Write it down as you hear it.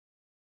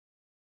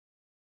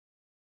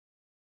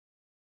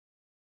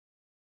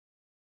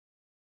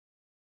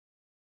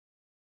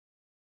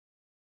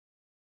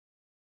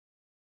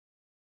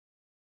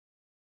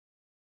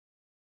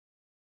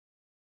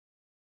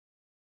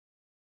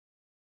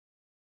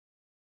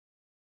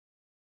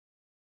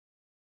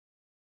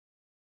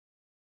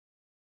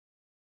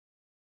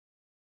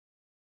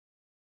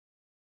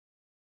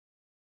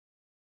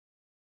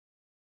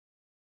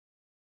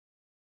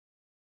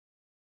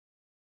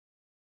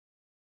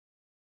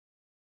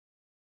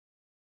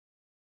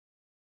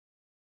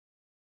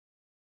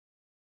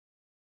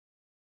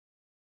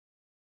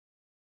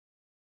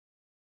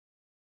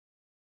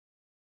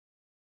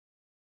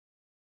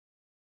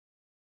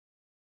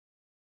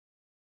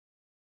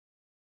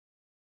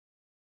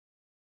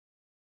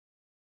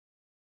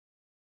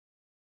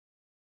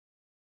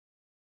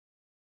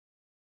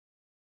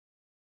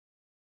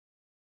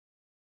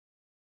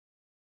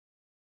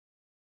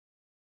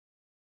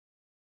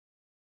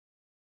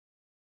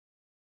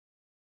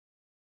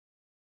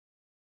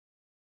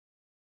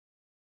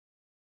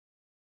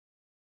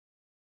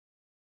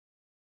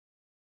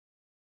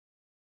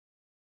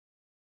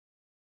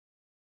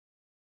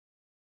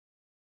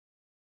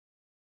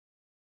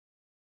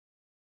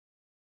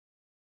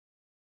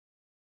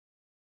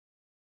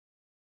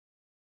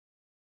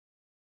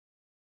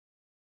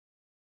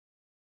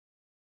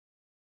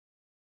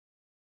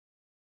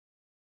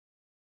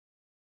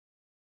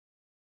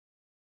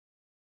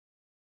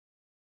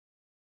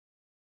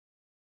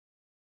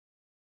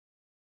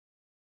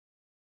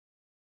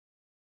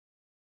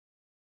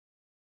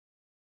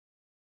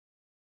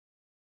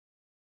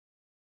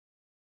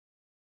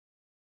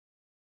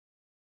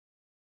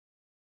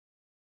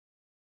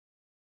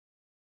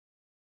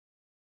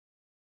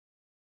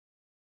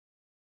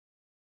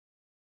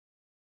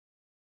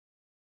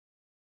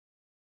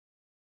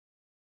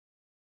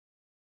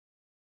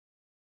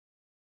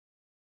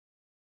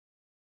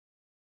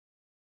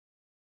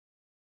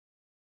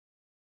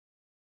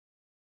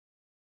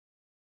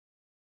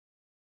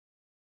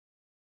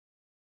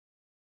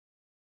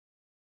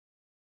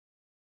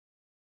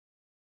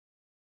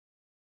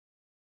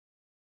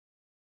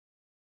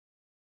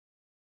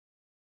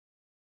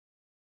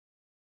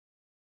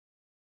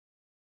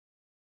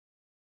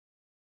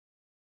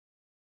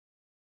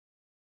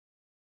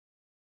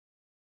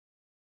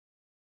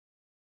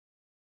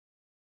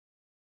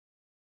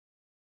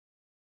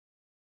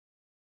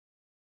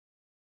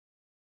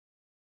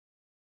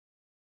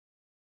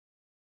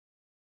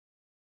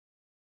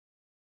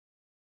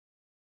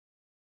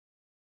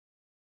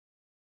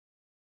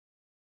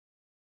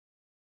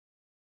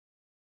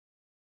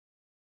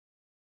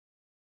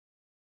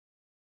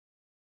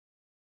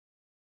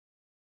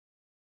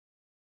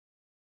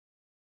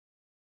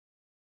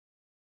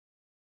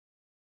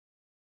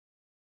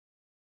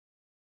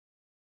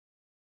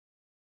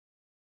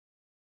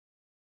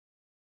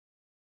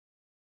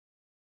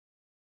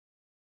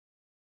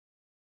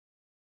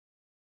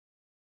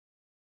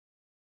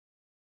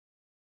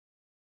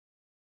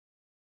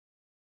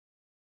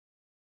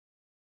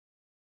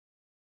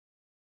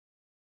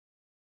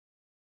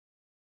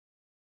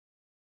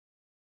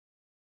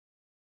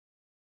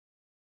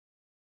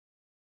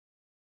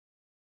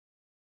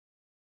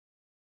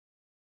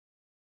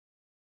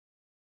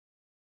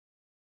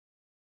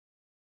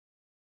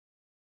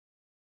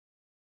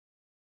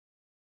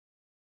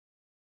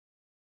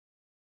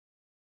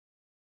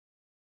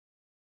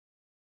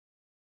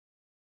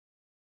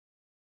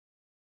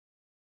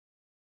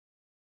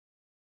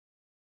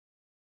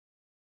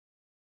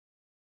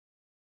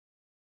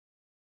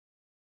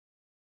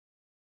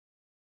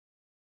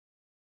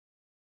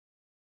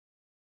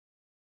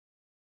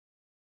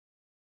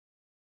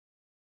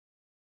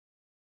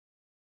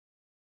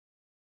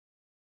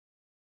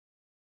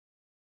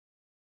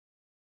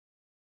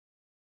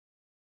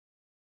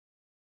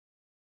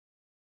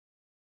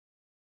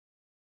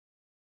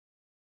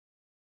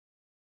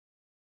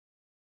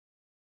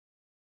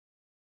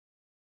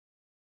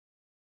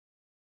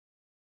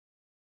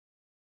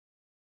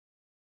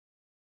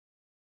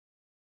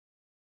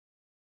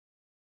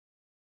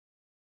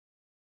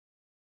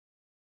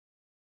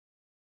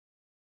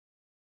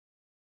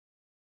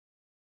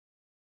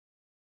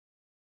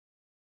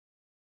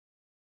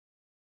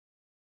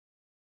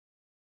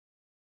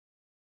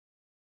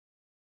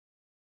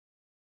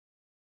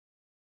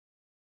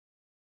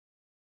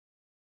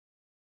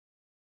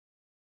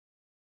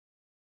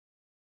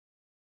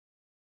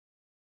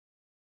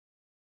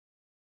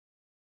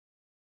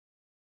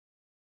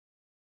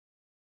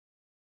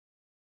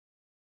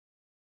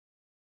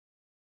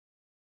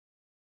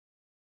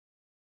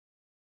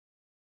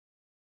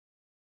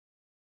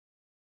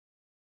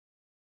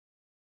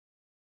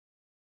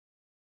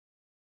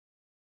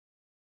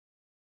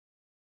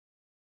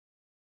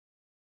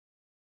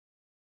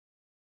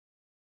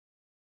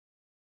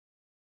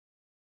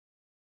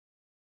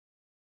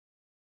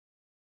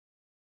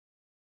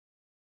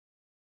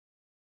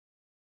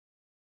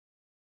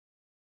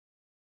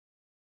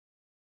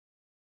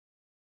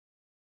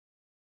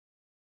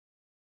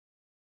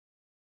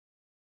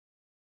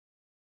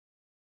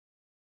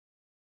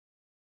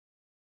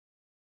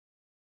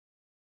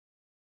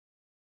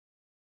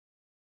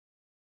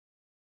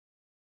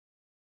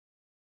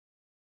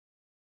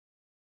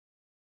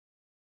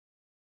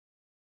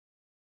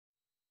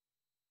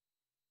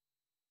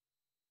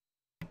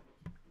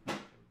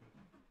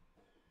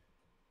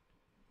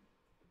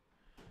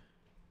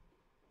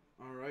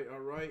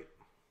right.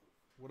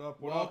 What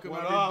up? Welcome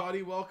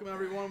everybody. Welcome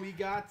everyone. We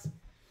got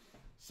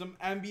some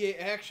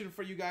NBA action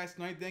for you guys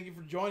tonight. Thank you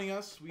for joining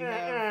us. We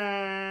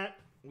have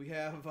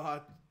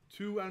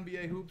two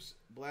NBA hoops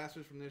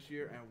blasters from this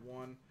year and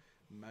one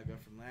mega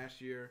from last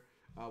year.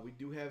 We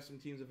do have some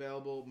teams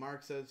available.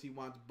 Mark says he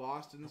wants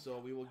Boston, so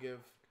we will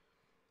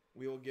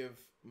give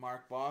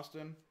Mark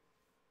Boston.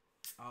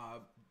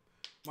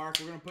 Mark,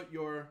 we're gonna put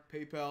your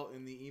PayPal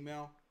in the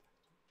email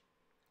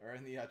or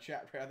in the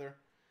chat rather,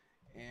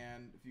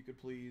 and if you could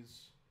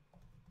please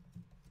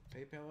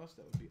PayPal us,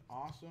 that would be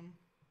awesome.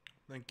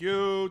 Thank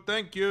you.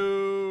 Thank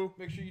you.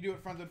 Make sure you do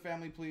it friends and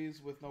family, please,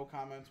 with no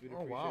comments. We'd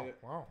appreciate it.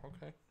 Wow.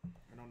 Okay.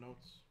 Or no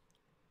notes.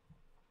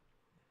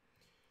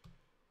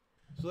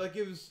 So that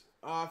gives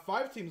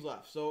 5 teams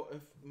left. So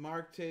if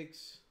Mark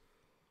takes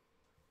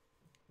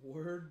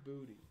word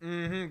booty.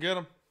 Get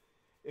him.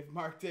 If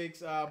Mark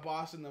takes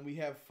Boston, then we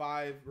have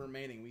 5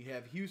 remaining. We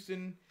have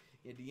Houston,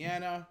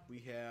 Indiana. We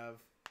have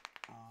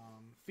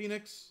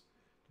Phoenix,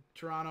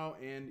 Toronto,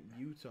 and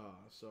Utah.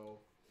 So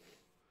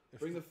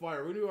bring the fire.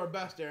 We're going to do our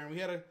best, Aaron. We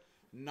had a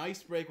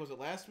nice break. Was it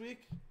last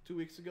week? 2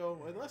 weeks ago?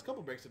 Well, the last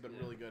couple breaks have been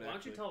really good, Why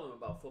don't you tell them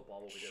about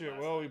football, what we did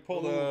last Well, we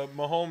pulled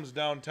Mahomes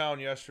downtown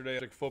yesterday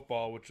at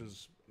football, which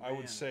is, I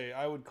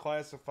would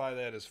classify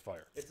that as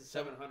fire. It's a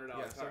 $700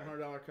 card.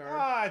 $700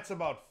 card. It's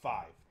about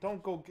 5.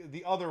 Don't go.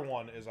 The other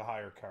one is a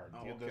higher card.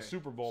 Oh, The okay.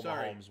 Super Bowl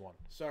Mahomes one.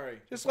 Sorry.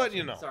 Just letting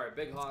you know. Sorry,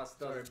 Big Hoss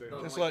doesn't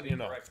Just like letting you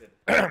know. corrected.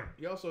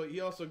 He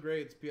also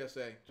grades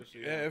PSA. Just so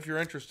you know. If you're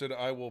interested,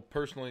 I will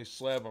personally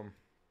slab them.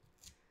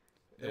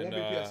 It won't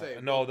be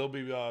PSA. No, they'll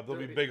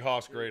be Big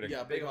Hoss grading.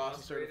 Yeah, Big Hoss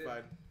is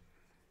certified.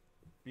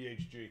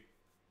 BHG.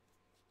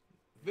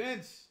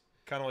 Vince.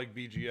 Kind of like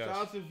BGS. Shout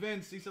out to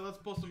Vince. He said, let's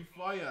pull some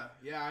fire.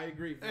 Yeah, I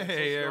agree. Vince,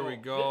 Hey, there we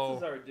go. Vince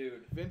is our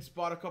dude. Vince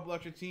bought a couple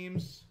extra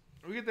teams.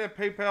 We get that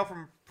PayPal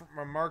from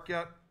Mark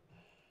yet?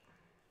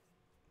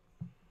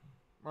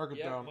 Mark it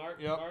down.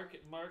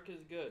 Mark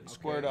is good.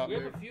 Squared up. We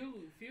have a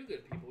few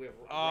good people. We have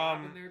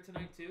Rob in there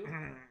tonight too.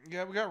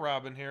 Yeah, we got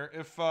Robin here.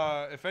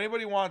 If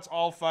anybody wants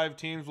all 5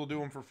 teams, we'll do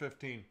them for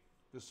 15.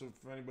 Just if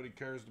anybody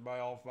cares to buy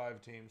all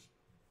 5 teams.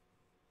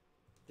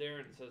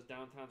 Darren says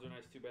downtowns are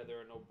nice. Too bad there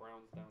are no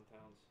Browns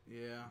downtowns.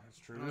 Yeah, that's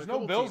true. There's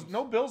no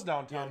Bills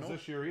downtowns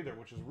this year either,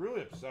 which is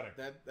really upsetting.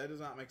 That does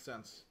not make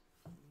sense.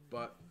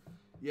 But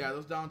yeah,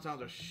 those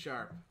downtowns are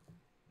sharp.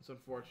 It's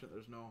unfortunate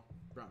there's no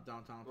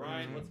downtown.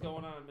 Ryan, what's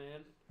going on,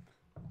 man?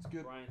 It's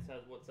good. Ryan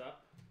says, "What's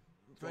up?"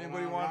 If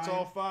anybody wants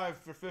all 5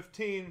 for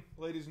 15,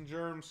 ladies and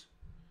germs.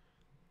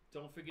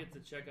 Don't forget to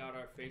check out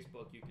our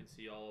Facebook. You can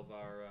see all of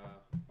our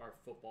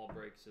football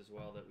breaks as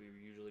well that we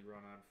usually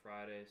run on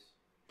Fridays.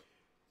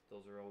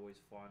 Those are always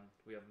fun.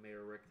 We have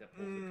Mayor Rick that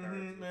pulls the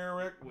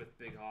cards with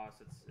Big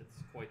Hoss. It's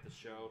quite the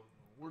show.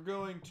 We're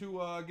going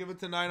to give it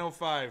to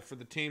 905 for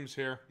the teams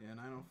here. Yeah,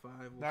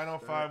 905.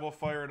 905, we'll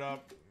fire it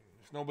up.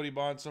 If nobody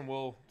wants them,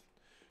 we'll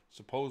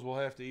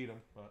have to eat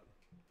them, but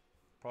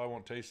probably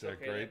won't taste that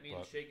great. That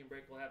means Shake and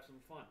Break will have some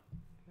fun.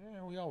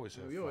 Yeah, we always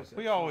have fun. We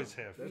always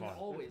have fun. We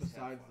always have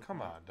fun.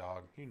 Come on,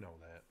 dog. You know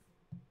that.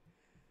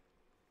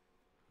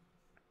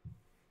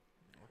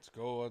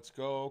 Let's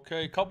go.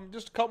 Okay,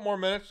 just a couple more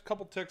minutes.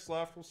 Couple ticks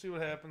left. We'll see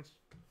what happens.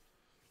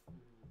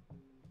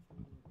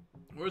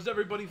 Where's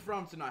everybody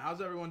from tonight? How's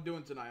everyone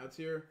doing tonight? Let's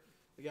hear.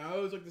 Again, I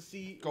always like to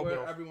see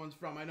where everyone's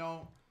from. I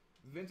know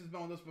Vince has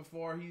been with us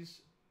before.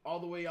 He's all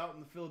the way out in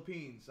the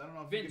Philippines. I don't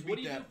know if Vince, you can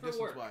beat that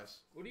distance-wise.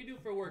 What do you do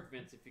for work,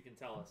 Vince, if you can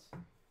tell us?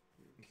 I'm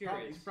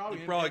curious. He's probably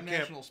an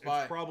international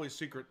spy. It's probably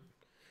secret.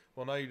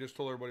 Well, now you just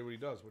told everybody what he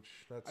does, which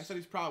that's... I said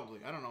he's probably.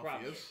 I don't know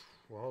if he is.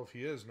 Well, if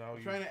he is now,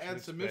 I'm trying to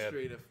add some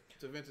mystery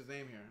to Vince's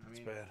name here. I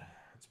mean,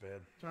 it's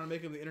bad. Trying to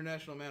make him the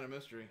international man of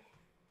mystery.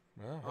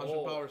 Well,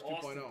 Austin Powers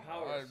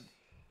 2.0.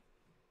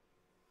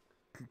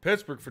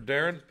 Pittsburgh for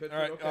Darren. Pittsburgh, all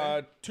right,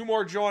 okay. 2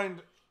 more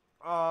joined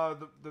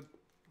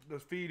the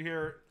feed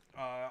here.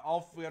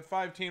 We had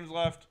 5 teams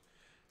left.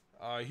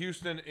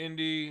 Houston,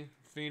 Indy,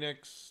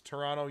 Phoenix,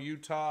 Toronto,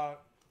 Utah.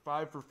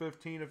 5 for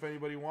 15 if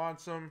anybody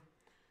wants them.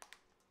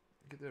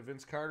 Get that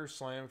Vince Carter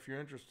slam if you're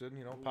interested.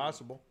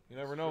 Possible. You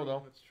never know,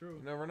 though. That's true.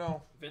 You never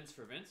know. Vince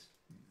for Vince?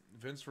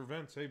 Vince for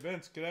Vince. Hey,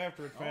 Vince, get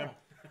after it, fam.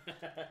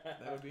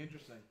 That would be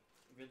interesting.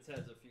 Vince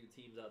has a few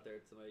teams out there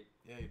tonight.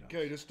 Yeah, he does.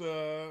 Okay, just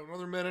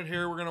another minute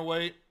here. We're going to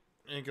wait.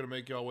 Ain't going to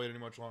make y'all wait any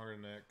much longer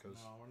than that. Cause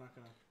no, we're not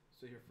going to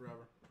sit here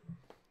forever.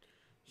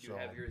 You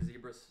have your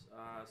zebra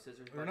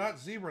scissors? They're not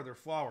zebra. They're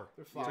flower.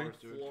 They're flowers,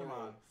 dude. Come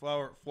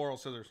on. Floral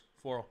scissors.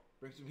 Floral.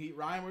 Bring some heat.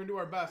 Ryan, we're going to do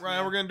our best.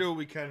 Ryan, we're going to do what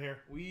we can here.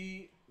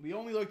 We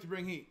only like to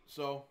bring heat,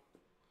 so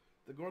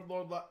if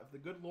the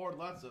good Lord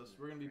lets us,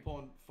 we're going to be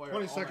pulling fire.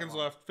 20 seconds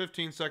left.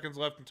 15 seconds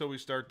left until we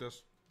start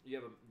this. You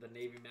have the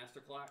Navy Master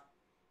Clock?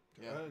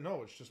 Yeah.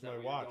 No, it's just my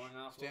watch.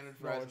 Standard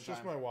No, it's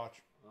just my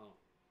watch. Oh.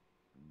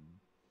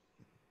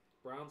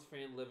 Browns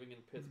fan living in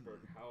Pittsburgh.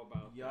 How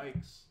about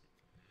Yikes.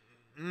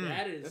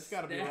 That's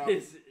gotta be rough. That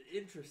is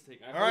interesting.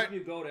 I hope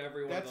you go to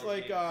everyone. That's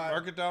like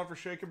mark it down for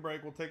Shake and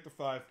Break. We'll take the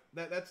 5.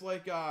 That's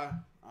like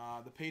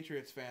the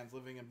Patriots fans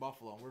living in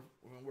Buffalo.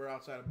 We're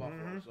outside of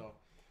Buffalo, so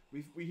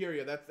We hear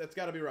you. That's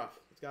got to be rough.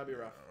 It's got to be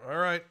rough. All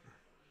right.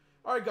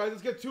 All right, guys,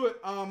 let's get to it.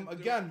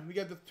 Again, we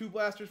got the 2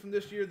 blasters from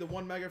this year, the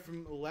 1 mega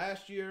from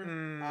last year.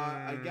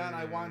 Again,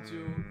 I want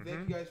to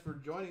thank you guys for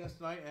joining us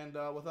tonight. And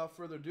without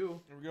further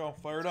ado, Here we go.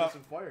 Fire it let's up. get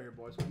some fire here,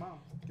 boys. Come on.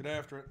 Get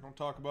after it. Don't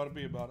talk about it.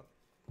 Be about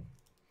it.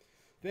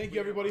 Thank you,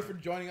 everybody, for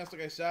joining us.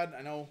 Like I said,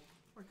 I know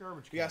My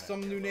garbage we got can.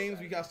 some new names.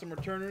 We got some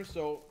returners.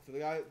 So for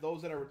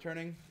those that are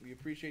returning, we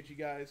appreciate you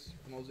guys.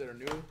 And those that are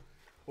new,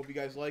 hope you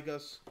guys like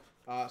us.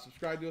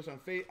 Subscribe to us on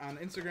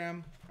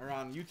Instagram or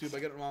on YouTube. I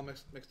get them all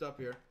mixed up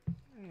here.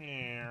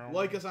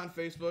 Like us on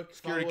Facebook.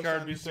 Security follow us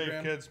card. on Be safe,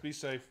 Instagram. kids. Be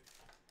safe.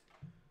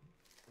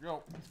 Here we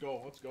go. Let's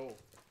go. Let's go.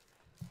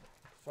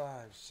 5,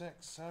 6,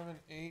 7,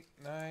 8,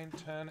 9,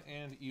 10,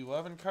 and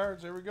 11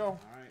 cards. There we go. All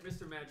right.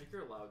 Mr. Magic,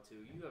 you're allowed to.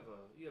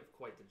 You have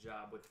quite the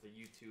job with the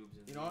YouTubes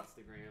and You the know what?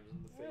 Instagrams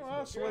and the Well, Facebooks.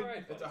 that's You're like- all right,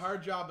 It's a buddy.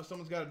 hard job, but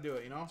someone's got to do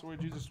it. You know. That's the way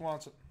Jesus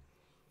wants it.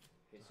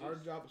 It's a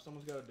hard job, but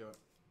someone's got to do it.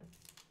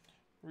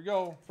 Here we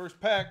go. First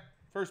pack.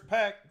 First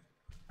pack.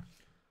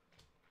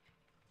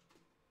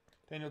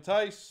 Daniel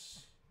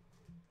Tice.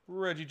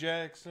 Reggie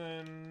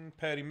Jackson.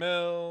 Patty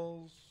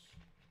Mills.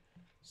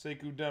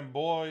 Sekou Dem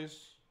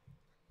Boys.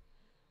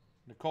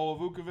 Nikola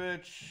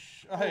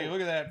Vukovic. Oh, hey,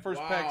 look at that.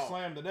 First pack Wow.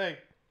 slam today.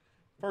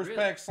 First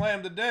Really? pack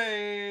slam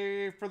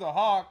today for the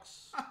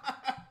Hawks.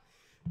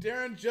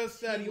 Darren just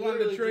said he He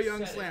wanted a literally Trey just Young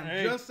said it. slam.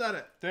 Hey. Just said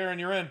it. Darren,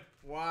 you're in.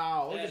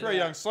 Wow. Look That at is Trey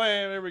Young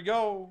slam. There we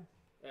go.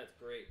 That's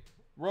great.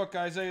 Rook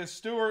Isaiah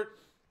Stewart.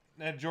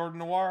 And Jordan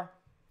Noir.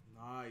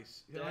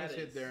 Nice. That Nice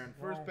hit, is- Darren.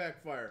 First Wow.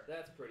 pack fire.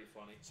 That's pretty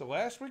funny. So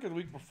last week or the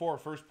week before,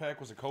 first pack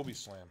was a Kobe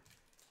slam.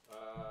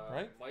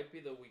 Right? Might be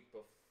the week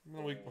before.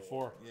 The week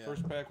before. Yeah.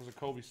 First pack was a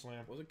Kobe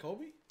slam. Was it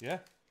Kobe? Yeah.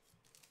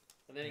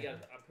 And then you got.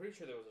 I'm pretty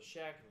sure there was a Shaq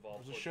There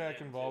involved. was a towards the Shaq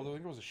end, involved. I too.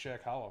 think it was a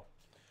Shaq Hollow.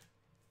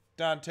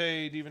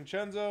 Dante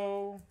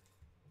DiVincenzo.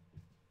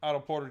 Otto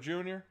Porter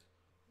Jr.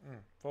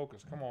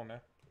 Focus. Come on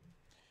now.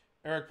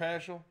 Eric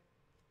Paschal.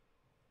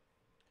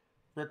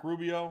 Rick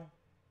Rubio.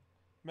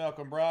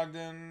 Malcolm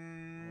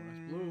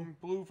Brogdon. Oh, that's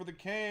blue for the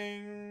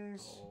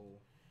Kings. Oh.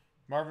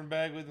 Marvin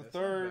Bagley the That's not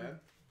third.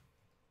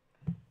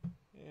 bad.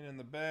 And in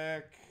the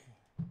back,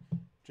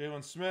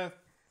 Jalen Smith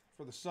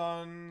for the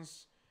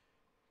Suns.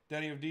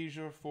 Danny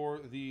Avdija for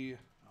the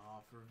Oh,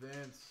 for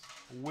Vince.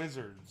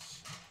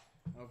 Wizards.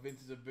 Oh,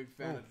 Vince is a big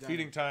fan Oh, of Denver.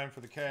 feeding time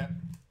for the cat.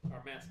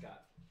 Our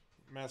mascot.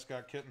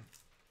 Mascot kitten.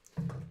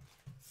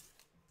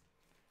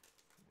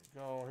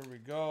 Here we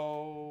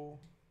go.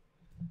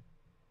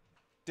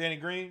 Danny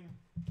Green.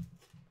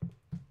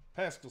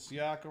 Pascal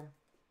Siakam.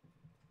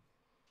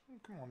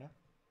 Come on now.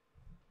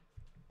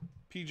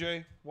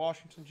 PJ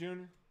Washington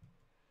Jr.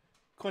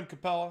 Clint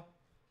Capella.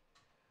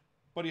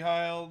 Buddy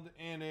Hield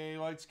and a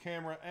lights,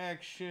 camera,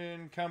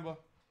 action. Kemba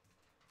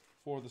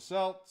for the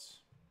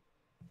Celts.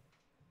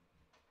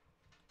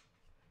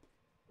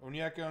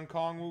 Onyeka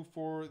Okongwu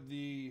for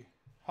the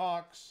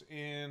Hawks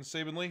and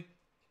Saban Lee.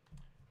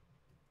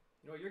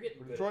 You know, you're getting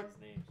good Detroit. at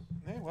these names.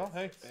 Hey, well,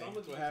 hey. Some of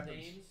that's these what happens.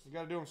 names. You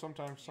got to do them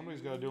sometimes.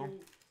 Somebody's got to do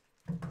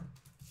them.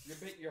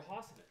 You're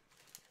hossing it.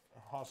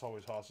 Hoss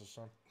always hosses,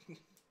 son.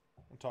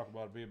 We'll talk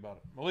about it. Be about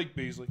it. Malik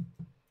Beasley.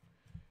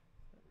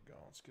 There we go.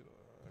 Let's get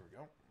there we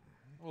go.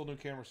 A little new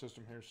camera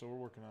system here, so we're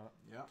working on it.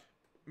 Yeah.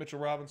 Mitchell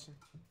Robinson.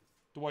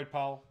 Dwight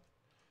Powell.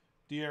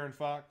 De'Aaron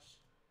Fox.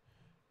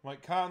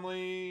 Mike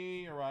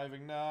Conley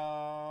arriving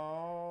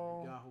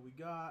now. We got who we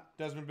got.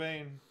 Desmond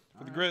Bain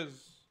for the All right. Grizz.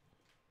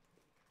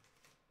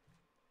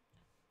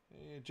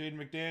 Jaden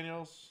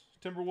McDaniels.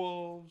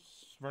 Timberwolves.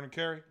 Vernon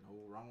Carey. No,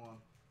 wrong one.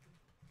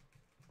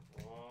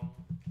 Wrong one.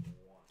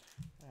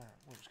 All right,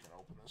 we're just going to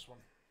open this one.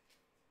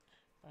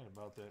 I ain't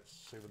about that.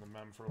 Saving the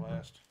mem for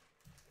last.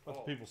 Let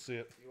the Oh. people see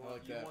it. You I want,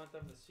 like you that. want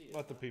them to see it.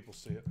 Let the huh? people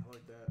see it. I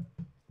like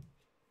that.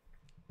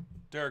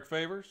 Derek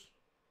Favors.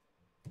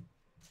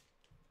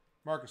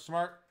 Marcus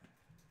Smart.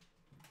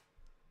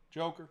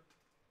 Joker.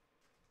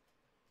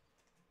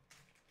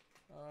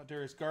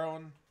 Darius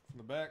Garland from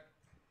the back.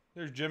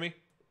 There's Jimmy.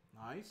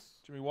 Nice.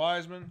 Jimmy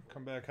Wiseman.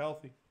 Come back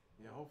healthy.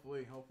 Yeah,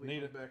 hopefully Need he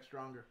it. comes back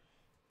stronger.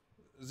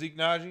 Zeke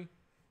Naji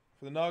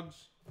for the Nugs.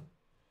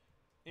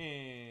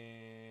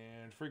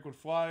 And frequent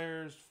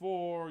flyers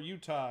for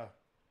Utah.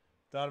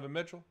 Donovan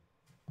Mitchell.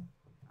 All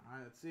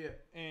right, let's see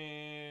it.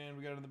 And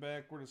we got it in the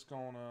back. We're just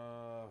going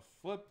to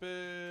flip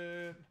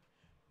it.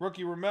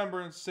 Rookie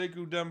Remembrance,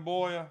 Sekou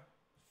Demboya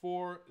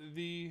for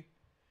the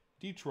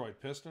Detroit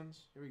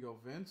Pistons. Here we go,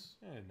 Vince.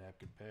 And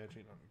napkin patch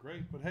ain't nothing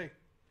great, but hey,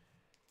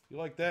 you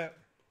like that.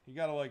 You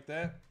got to like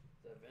that.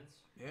 Is that Vince?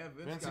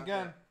 Yeah, Vince got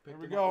again. that. Here Picked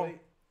we him up go. late.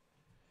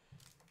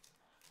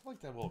 I like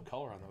that little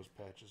color on those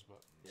patches, but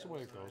it's Yeah, the way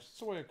it that's goes. nice. It's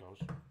the way it goes.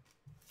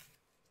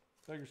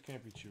 Beggars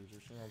can't be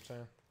choosers, you know what I'm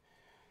saying?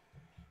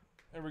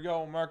 There we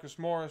go. Marcus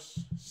Morris,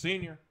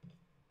 Sr.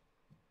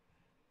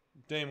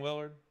 Dame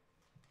Lillard.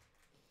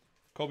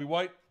 Kobe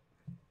White.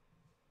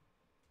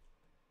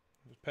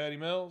 There's Patty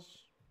Mills.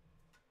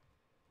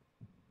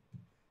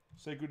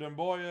 Sekou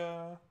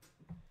Demboya.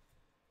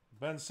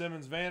 Ben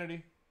Simmons,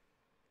 Vanity.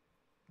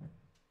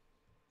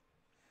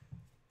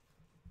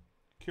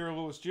 Kira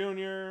Lewis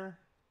Jr.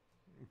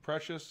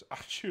 Precious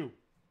Achu.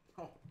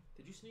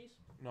 Did you sneeze?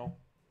 No.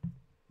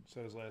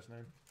 Said his last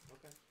name.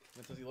 Okay.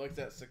 That says he likes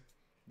that Seko.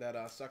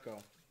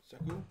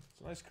 Seku?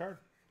 It's a nice card.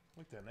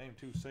 I like that name,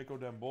 too. Sekou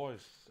Dem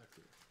Boys.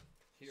 Seku.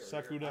 Here,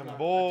 Sekou here. Dem It's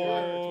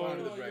Boys. one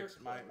of the Oh, breaks.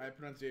 you're My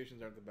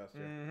pronunciations aren't the best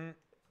here.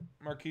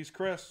 Mm-hmm. Marquise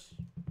Chris.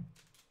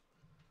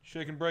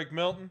 Shake and Break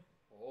Milton.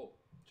 Oh.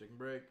 Chicken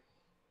break.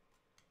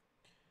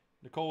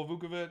 Nikola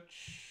Vukovic.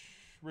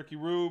 Ricky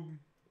Rube.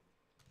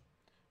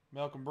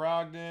 Malcolm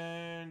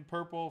Brogdon.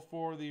 Purple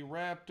for the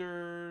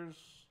Raptors.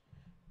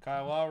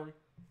 Kyle Lowry.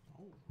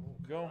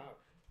 Go. Wow.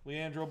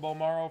 Leandro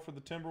Bomaro for the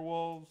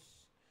Timberwolves.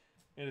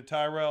 Into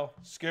Tyrell.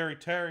 Scary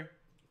Terry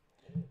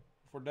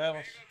for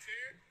Dallas.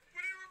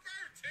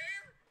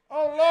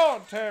 Oh,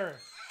 Lord, Terry.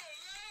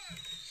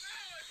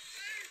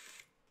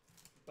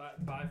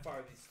 By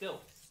far,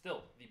 still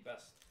the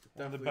best.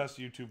 One of the Definitely- best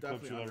YouTube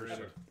clips definitely you'll ever see.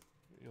 underrated.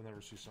 You'll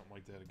never see something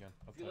like that again.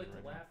 I'll If you tell like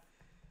you to right laugh,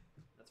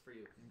 that's for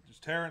you. now.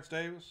 Just Terrence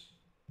Davis.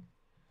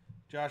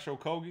 Josh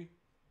Okogie.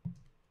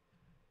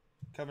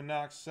 Kevin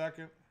Knox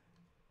second.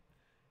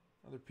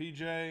 Another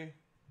PJ.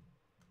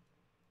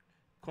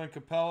 Clint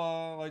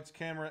Capella. Lights,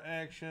 camera,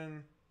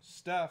 action.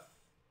 Steph.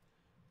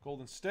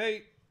 Golden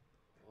State.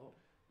 Oh.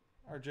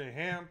 RJ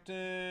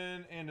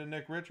Hampton. And a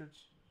Nick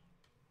Richards.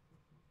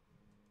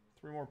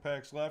 3 more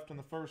packs left in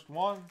the first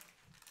one.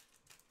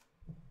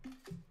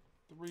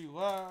 3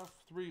 left.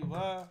 3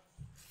 left.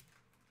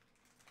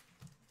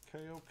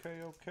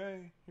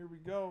 Okay. Here we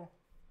go.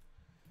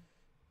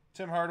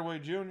 Tim Hardaway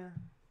Jr.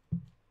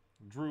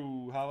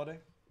 Drew Holiday.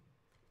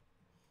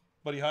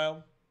 Buddy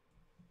Hield.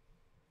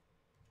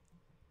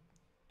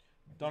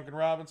 Duncan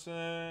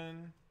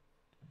Robinson.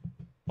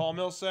 Paul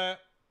Millsap.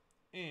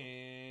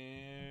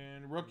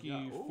 And rookie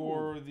Yeah, ooh.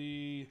 for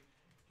the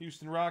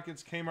Houston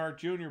Rockets, Kmart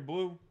Jr.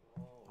 Blue.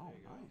 Oh, Oh, there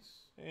you go. nice.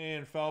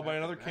 And followed by Back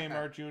another to back.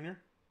 Kmart Jr.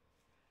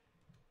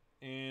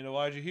 And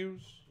Elijah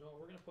Hughes. No,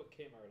 we're gonna put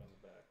Kmart on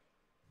the back.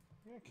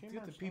 Yeah, Let's get the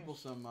Kmart's people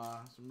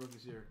nice. some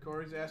rookies here.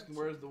 Corey's asking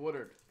where's the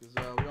Woodard because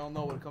we all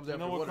know what comes You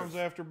after know what Woodard. comes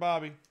after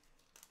Bobby.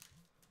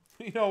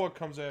 You know what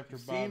comes after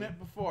You've Bobby. seen it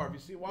before.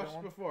 If you watched That it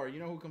one? before, you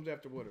know who comes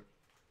after Woodard.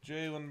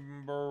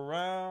 Jaylen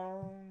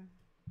Brown.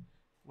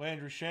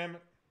 Landry Shamet.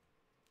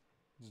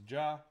 This is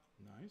Ja.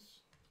 Nice.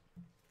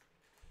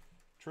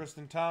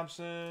 Tristan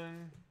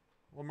Thompson.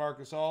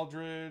 LaMarcus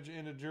Aldridge.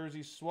 And a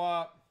jersey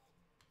swap.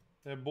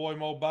 That boy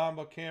Mo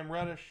Bamba, Cam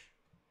Reddish.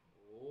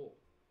 Oh.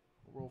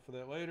 We'll roll for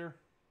that later.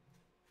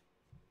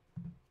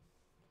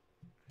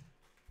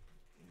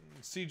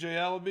 CJ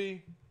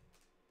Ellaby.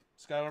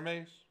 Skylar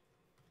Mays.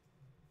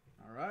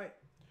 All right.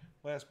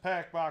 Last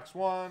pack, box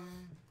 1.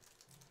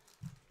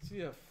 Let's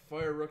see a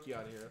fire rookie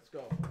out of here. Let's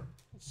go.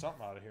 That's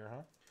something out of here,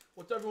 huh?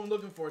 What's everyone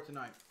looking for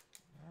tonight?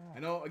 I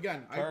know,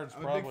 again, Cards,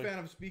 I'm a probably. big fan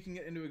of speaking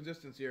it into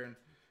existence here, and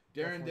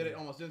Darren did Definitely. it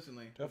almost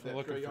instantly. with Definitely that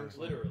looking Trae for Young it.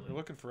 slip. Literally. They're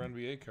looking for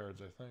NBA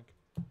cards, I think.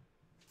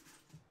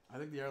 I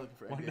think they are looking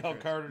for Wendell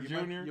NBA cards. Carter you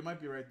Jr. you might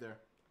be right there.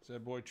 It's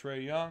that boy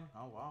Trae Young.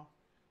 Oh, wow.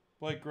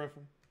 Blake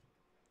Griffin.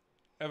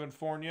 Evan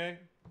Fournier.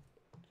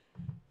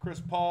 Chris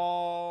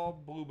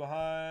Paul. Blue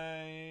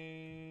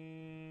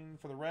behind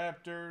for the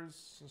Raptors.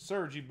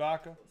 Serge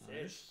Ibaka.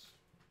 Nice.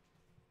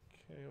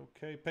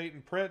 Okay.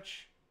 Peyton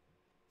Pritch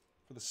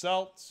for the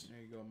Celts. There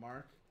you go,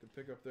 Mark. Good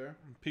pick up there.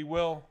 P.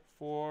 Will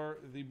for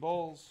the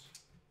Bulls.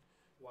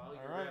 While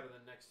you're All right. grabbing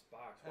the next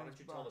box, why don't Next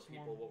you tell the box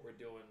people one. what we're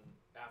doing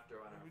after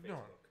on our we doing?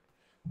 Facebook?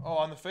 Oh,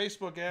 on the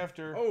Facebook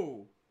after,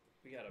 Oh,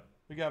 We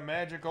we got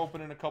Magic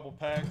opening a couple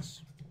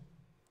packs.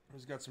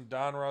 He's got some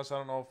Don Russ. I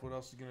don't know what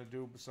else he's going to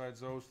do besides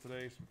those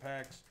today. Some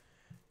packs.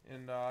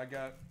 And I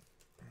got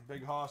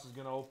Big Hoss is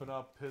going to open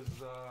up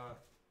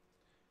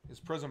his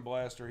Prism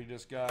Blaster he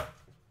just got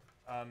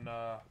on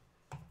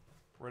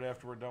right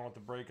after we're done with the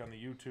break on the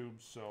YouTube.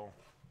 So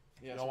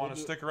yeah. you so don't want to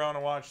stick around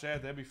and watch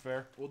that. That'd be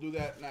fair. We'll do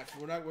that next.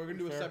 We're gonna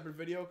do a Fair. separate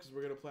video because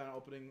we're gonna plan on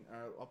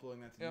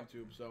uploading that to Yep.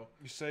 YouTube. So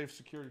You save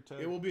security tag.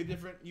 it will be a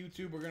different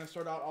YouTube. We're gonna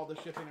start out all the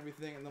shipping and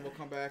everything, and then we'll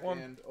come back 1,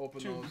 and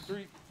open 2, those.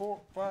 3, 4,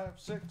 5,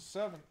 6,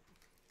 7,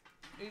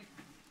 8,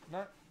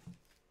 9.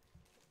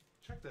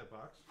 Check that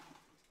box.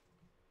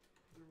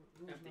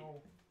 There was Empty.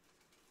 no.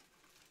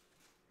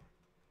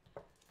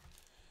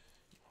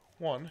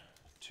 1,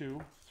 2,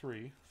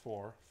 3,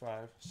 4,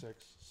 5,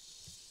 6,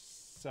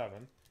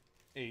 7,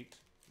 8,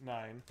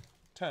 9,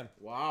 10.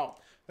 Wow.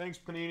 Thanks,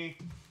 Panini.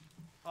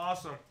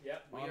 Awesome.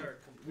 Yep, we Um, are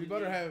We completely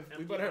better have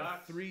empty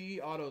box. 3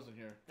 autos in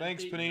here.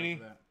 Thanks, Empty. Panini.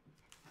 For that.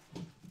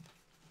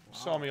 You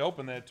saw me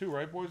open that too,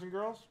 right, boys and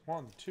girls?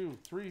 1, 2,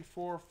 3,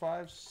 4,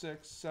 5,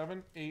 6,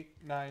 7, 8,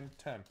 9,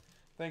 10.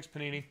 Thanks,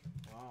 Panini.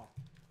 Wow.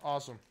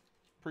 Awesome.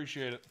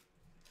 Appreciate it.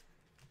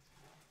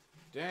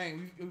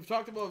 Dang, we've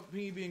talked about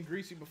me being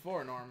greasy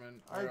before,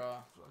 Norman. I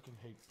Or, fucking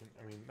hate.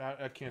 I mean,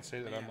 I can't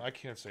say that. Man. I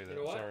can't say that. You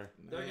know what? Sorry.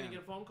 They're Man. gonna get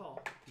a phone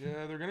call.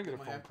 Yeah, they're gonna get a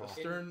might phone have call. to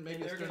Stern- maybe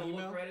and a they're stern gonna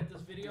email? look right at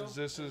this video.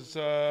 This is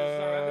our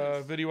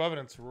evidence. video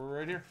evidence. We're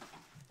right here.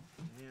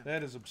 yeah.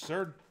 That is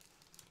absurd.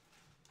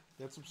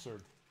 That's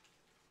absurd.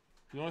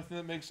 The only thing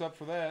that makes up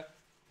for that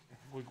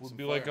would Some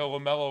be like a fire.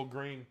 LaMelo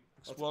Green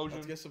Let's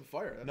explosion, get some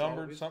fire. That's all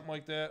numbered, we- something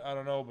like that. I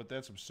don't know, but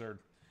that's absurd.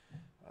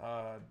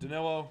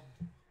 Danilo,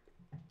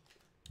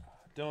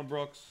 Dylan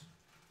Brooks,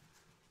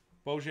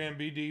 Bojan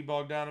BD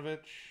Bogdanovich,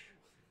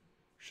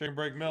 Shake and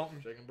Break Milton,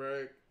 Shake and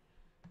break.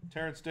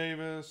 Terrence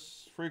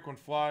Davis, Frequent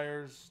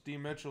Flyers, D.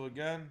 Mitchell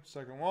again,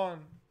 second one,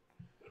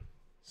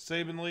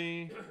 Saban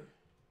Lee,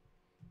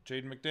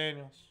 Jaden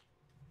McDaniels.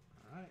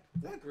 All right.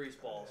 That grease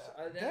balls.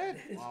 That That-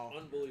 is wow.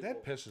 unbelievable.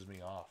 That pisses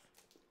me off.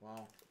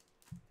 Wow.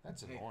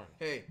 That's Hey, annoying.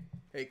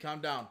 hey,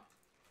 calm down.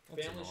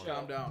 That's Family annoying. show.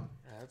 Calm down.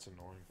 Yeah, that's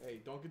annoying. Hey,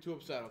 don't get too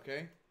upset,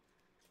 okay?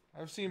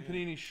 I've seen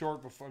Panini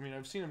short before. I mean,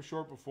 I've seen him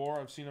short before.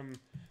 I've seen him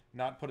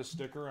not put a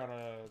sticker on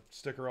a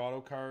sticker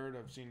auto card.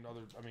 I've seen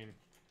other. I mean,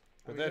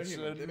 but they're that's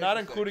human. They make not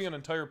mistakes. including an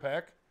entire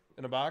pack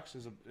in a box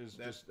is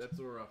just. That's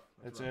a rough.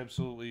 It's rough.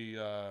 absolutely.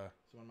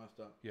 Someone messed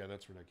up. Yeah,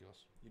 that's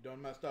ridiculous. You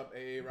done messed up,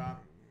 AA Ron.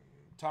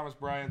 Thomas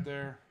Bryant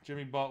there,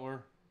 Jimmy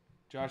Butler,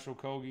 Josh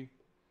Okogie,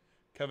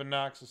 Kevin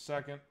Knox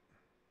II,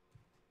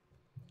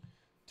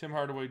 Tim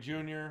Hardaway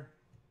Jr.,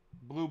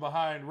 blue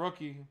behind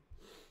rookie,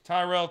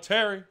 Tyrell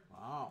Terry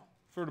Wow.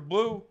 for the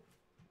blue,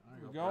 There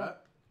we you go.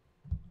 Brett.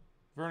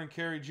 Vernon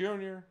Carey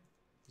Jr.,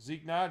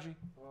 Zeke Naji.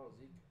 Oh,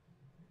 Zeke.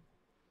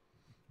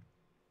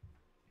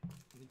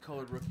 The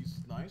colored rookies,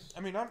 nice. I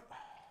mean,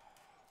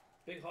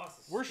 Big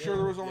horses. we're sure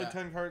there was only Yeah.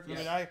 10 cards. I Yes.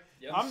 mean,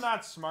 Yep. I'm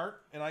not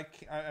smart, and I mean,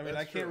 That's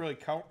I can't true. really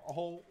count a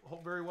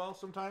whole very well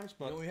sometimes, You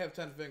but only have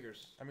 10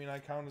 fingers. I mean, I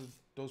counted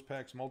those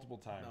packs multiple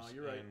times. No,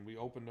 you're right. And we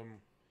opened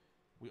them.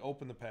 We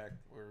opened the pack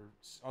or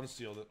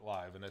unsealed it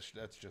live, and that's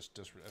just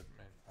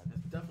man.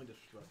 That's definitely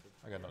disrespectful.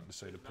 I got nothing to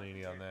say to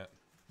Panini on that.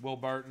 Will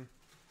Barton,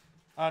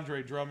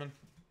 Andre Drummond,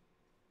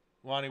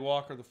 Lonnie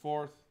Walker the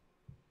fourth,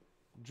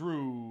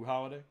 Drew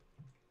Holiday,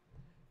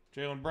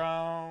 Jaylen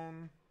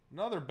Brown,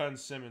 another Ben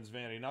Simmons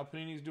vanity. Now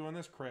Panini's doing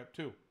this crap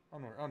too.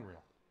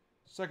 Unreal.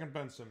 Second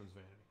Ben Simmons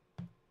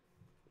vanity.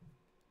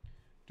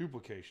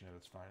 Duplication at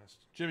its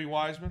finest. Jimmy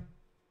Wiseman,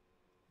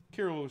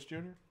 Kira Lewis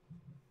Jr.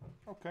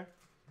 Okay.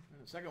 And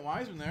the second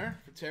Wiseman there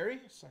for Terry.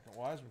 Second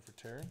Wiseman for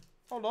Terry.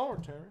 Oh,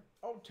 Lord, Terry.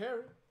 Oh,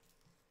 Terry.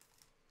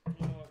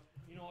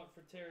 You know what?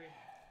 For Terry,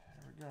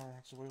 There we go.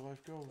 That's the way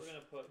life goes. we're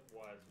gonna put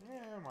Wiseman.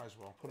 Yeah, might as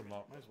well. Put him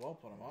up. Might as well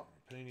put him up.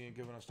 Panini ain't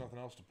giving us nothing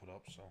else to put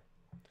up, so.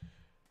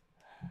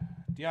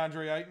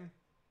 DeAndre Ayton,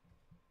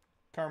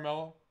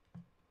 Carmelo,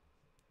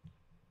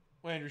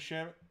 Landry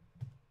Shamet,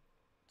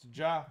 it's a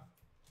Ja,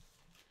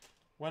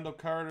 Wendell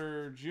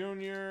Carter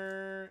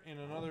Jr. in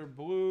another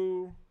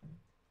blue.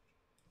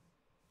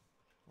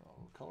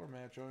 Oh, color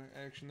match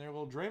action there. A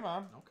little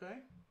Draymond. Okay.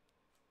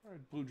 All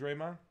right, blue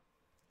Draymond.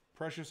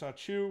 Precious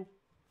Achiuwa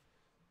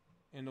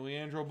and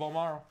Leandro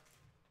Bomaro.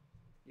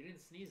 You didn't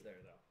sneeze there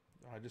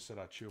though. I just said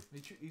Achiuwa.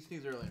 He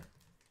sneezed earlier.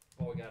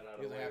 Oh, we got it out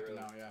He of the doesn't way. have to Really.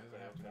 now. Yeah, he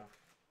doesn't have to now.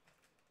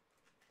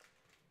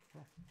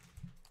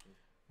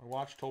 My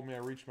watch told me I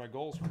reached my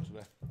goals for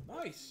today.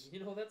 Nice.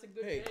 You know that's a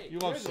good Hey, day. You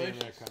love seeing that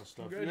Congratulations. kind of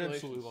stuff. You Congratulations.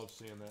 absolutely love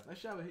seeing that. Nice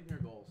job of hitting your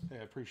goals. Hey,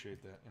 I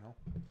appreciate that, you know.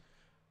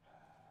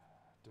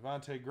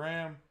 Devontae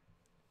Graham,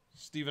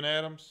 Steven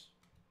Adams,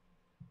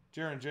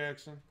 Jaren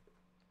Jackson,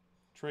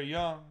 Trae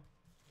Young,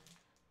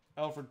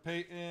 Alfred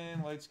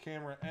Payton, lights,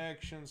 camera,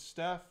 action,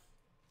 Steph.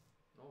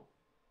 Oh,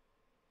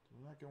 Did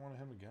we not get one of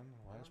him again in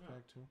the last don't know.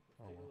 pack, too?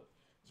 Oh, take a well. look.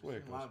 That's the way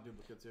it A lot goes. of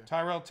duplicates here.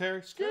 Tyrell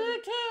Terry,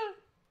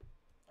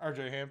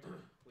 RJ Hampton.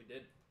 We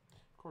did.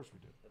 Of course we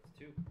did. That's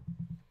two.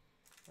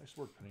 Nice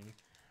work, Panini.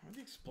 Where the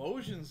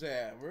explosions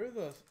at? Where are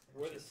the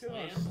Where the let's get on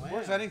a slams? slam.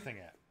 Where's anything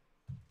at?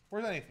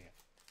 Where's anything at?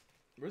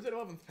 Where's that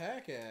 11th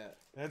pack at?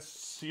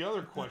 That's the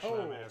other question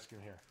I'm Oh.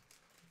 asking here.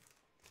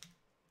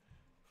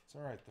 It's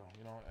all right though.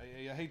 You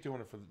know, I hate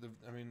doing it for the.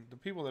 I mean, the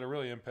people that are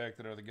really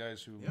impacted are the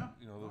guys who, Yeah.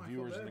 you know, No, the I feel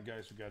viewers and the bad.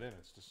 guys who got in.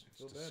 It's just,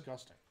 Feel it's bad.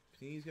 disgusting.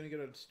 He's gonna get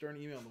a stern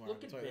email tomorrow. Look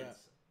I'll at tell you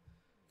Vince.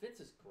 Vince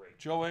is great.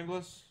 Joe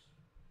Ingles,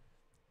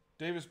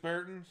 Davis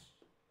Bertans,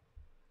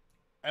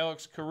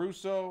 Alex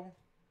Caruso,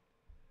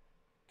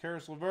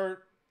 Karis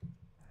LeVert,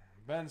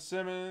 Ben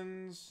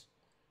Simmons.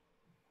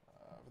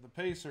 For the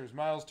Pacers,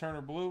 Miles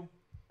Turner Blue,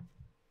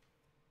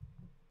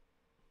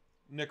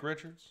 Nick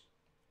Richards,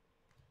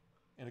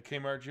 and a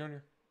Kmart Jr.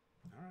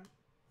 that.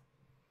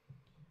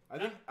 All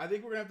right. I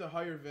think we're gonna have to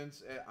hire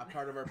Vince a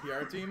part of our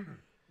PR team.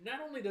 Not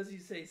only does he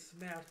say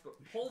smash, but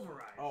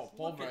pulverize. Oh,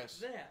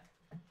 pulverize. Look at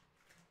that.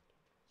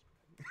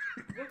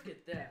 Look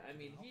at that. I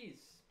mean, he's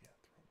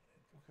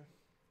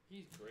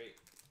great.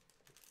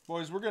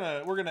 Boys, we're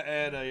gonna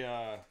add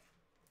a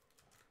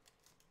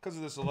because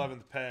of this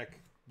 11th pack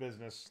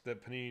business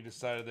that Panini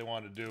decided they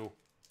wanted to do.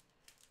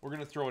 We're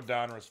gonna throw a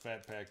Donruss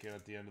fat pack in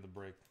at the end of the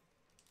break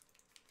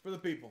For the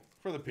people.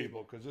 for the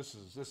people because this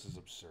is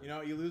absurd. You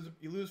know, you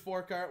lose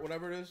 4 cards,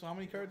 whatever it is. How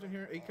many cards in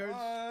here? 8 cards.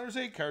 There's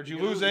 8 cards. You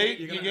You're lose gonna lose 8,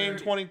 you're you gonna gain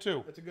lose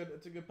 22. It's a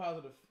good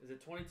positive. Is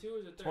it 22 or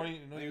is it 30?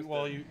 20.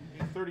 No, you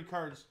 30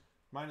 cards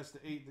minus the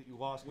 8 that you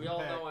lost. We in the all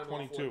pack, know I'm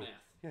 22. awful at math.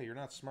 Yeah, you're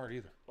not smart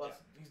either. Well,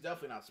 he's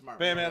definitely not smart.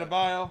 Bam We know that.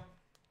 Adebayo,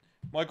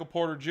 Michael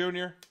Porter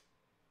Jr.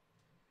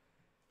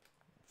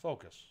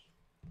 Focus.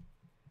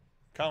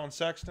 Colin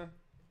Sexton,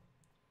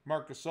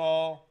 Marc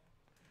Gasol,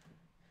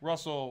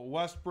 Russell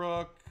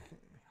Westbrook.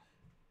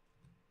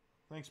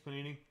 Thanks,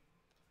 Panini.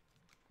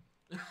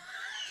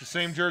 the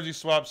same jersey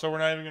swap, so we're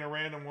not even going to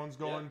random. One's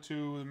going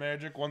to the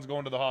Magic, one's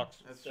going to the Hawks.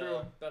 That's It's the true.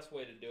 best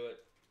way to do it.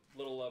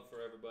 Little love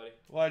for everybody.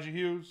 Elijah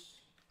Hughes,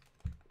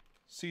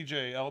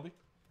 CJ Elby.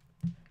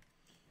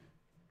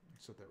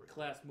 Set that right.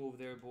 Class move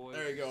there, boys.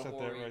 There you go. Set that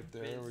Corey, right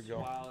there. There we Vince, go.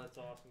 Wow, that's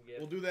awesome gift.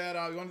 We'll do that.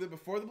 You want to do it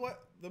before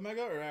the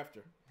Mega or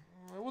after?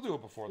 We'll do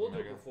it before We'll the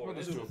do it Mega. before. We'll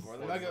This just do is it before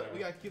The the Mega, Mega. we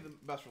got to keep the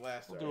best for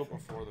last. We'll there, do I it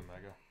think. before the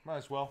Mega. Might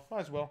as well.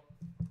 Might as well.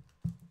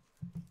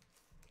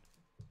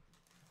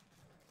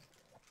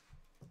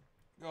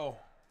 Go.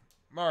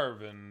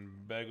 Marvin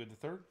Bagley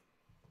III.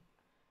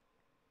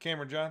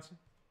 Cameron Johnson.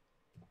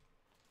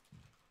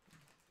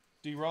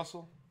 D.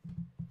 Russell.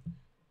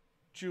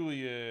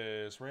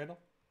 Julius Randle.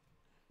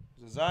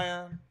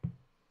 Zion.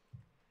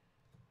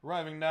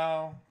 Arriving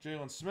now,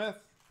 Jalen Smith.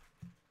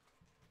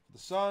 The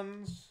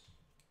Suns.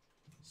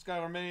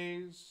 Skylar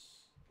Mays.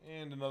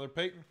 And another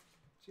Peyton.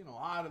 Seen a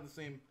lot of the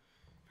same.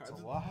 It's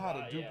cards. a lot of Yeah, a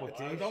lot of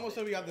duplication. It's almost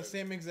like we got the Right.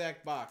 same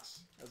exact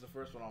box as the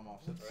first one,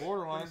 almost. It's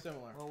Borderline. pretty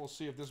similar. Well, we'll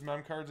see if this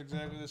mem card's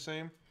exactly the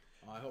same.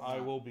 I hope I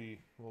not. will be.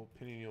 Well,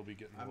 Panini will be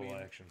getting a I little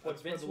mean, action. But Let's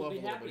spread Vince the will love be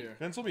a little happy. bit here.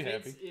 Vince will be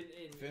happy.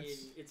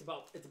 Vince- It's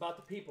about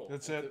the people.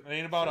 That's it. It's It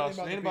ain't about us.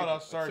 certainly It ain't about the about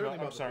us. people. Sorry. It's certainly I'm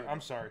about the sorry. people.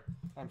 I'm sorry.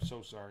 I'm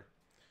so sorry.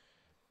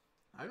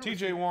 I've never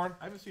TJ seen- Warren.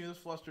 I haven't seen you this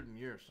flustered in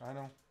years. I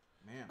know.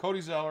 Man.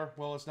 Cody Zeller.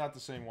 Well, it's not the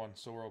same one,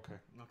 so we're okay.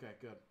 Okay,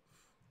 good.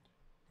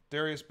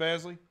 Darius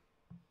Basley.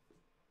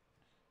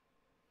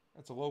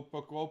 That's a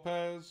Book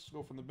Lopez.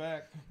 Go from the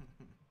back.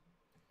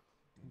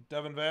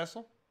 Devin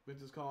Vassell.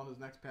 Vince is calling his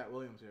next Pat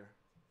Williams here.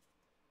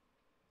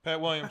 Pat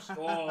Williams.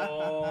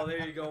 Oh,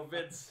 there you go,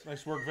 Vince.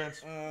 Nice work,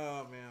 Vince.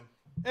 Oh, man.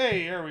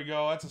 Hey, here we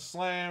go. That's a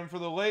slam for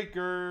the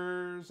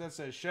Lakers. That's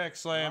a Shaq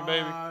slam,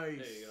 baby. Nice.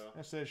 There you go.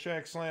 That's a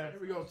Shaq slam.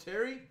 Here we go,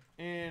 Terry.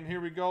 And here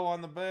we go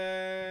on the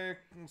back.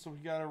 And so we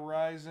got a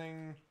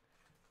rising,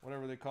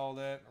 whatever they call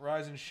that,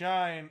 rise and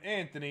shine.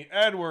 Anthony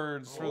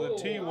Edwards for the Oh,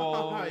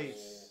 T-Wolves.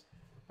 nice.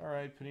 All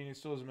right, Panini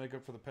still doesn't make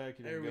up for the pack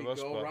he There didn't we give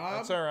us, go, but Rob.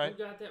 that's all right. Who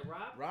got that,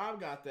 Rob? Rob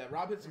got that.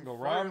 Rob hit some Go,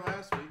 fire Rob.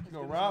 last week. He's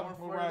Go, getting Rob. some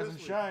We'll more fire rise this and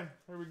week. shine.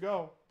 There we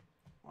go.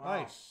 Wow.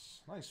 Nice.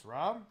 Nice,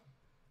 Rob.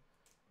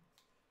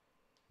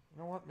 You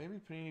know what? Maybe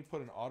Panini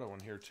put an auto in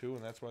here, too,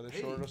 and that's why they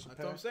Hey, shorted us a that's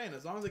what I'm pack. saying.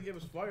 As long as they give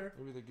us fire.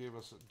 Maybe they gave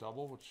us a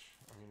double, which,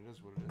 I mean, it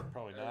is what it is.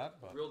 Probably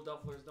not, but Real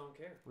dufflers don't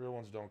care. real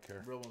ones don't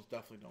care. Real ones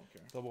definitely don't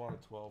care. Double on a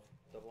 12.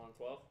 Double on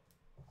 12?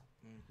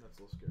 That's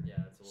a little scary. Yeah,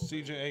 that's a little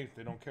bit. CJ,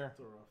 they don't care. It's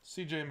a little rough.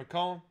 CJ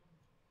McCollum,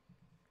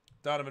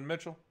 Donovan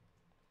Mitchell,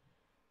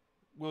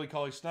 Willie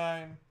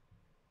Cauley-Stein,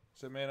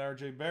 set man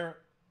RJ Barrett,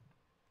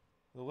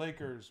 the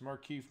Lakers,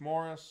 Markieff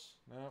Morris,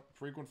 no,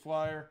 frequent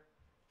flyer,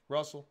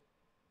 Russell,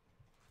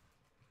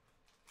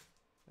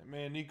 that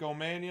man Nico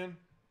Mannion,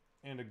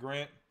 and a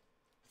Grant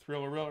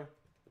Thriller Riller.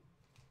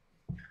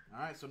 All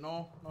right, so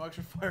no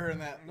extra fire in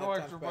that. No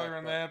that extra 10th pack, fire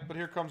on but that, but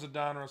here comes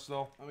Adonis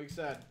though. Like we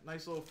said,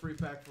 nice little free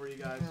pack for you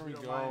guys. There we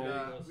don't go. Mind, There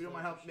you go, we don't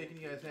mind so help making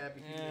you guys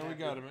happy. keeping Yeah, you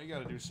we happy. got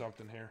to do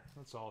something here.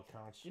 That's all that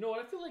counts. You know what?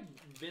 I feel like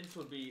Vince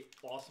would be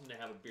awesome to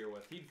have a beer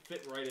with. He'd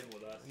fit right in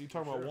with us. Are you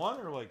talking for about sure. one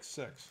or like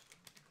six?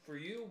 For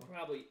you,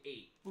 probably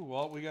 8. Ooh,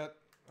 well, we got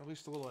at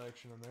least a little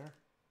action in there.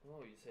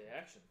 Oh, you say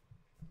action.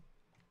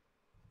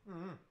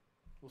 Mm-hmm.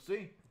 We'll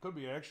see. Could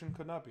be action,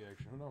 could not be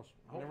action. Who knows?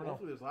 You never know.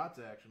 Hopefully, there's lots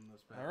of action in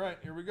this pack. All right,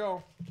 here we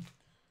go.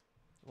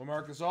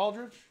 LaMarcus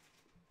Aldridge,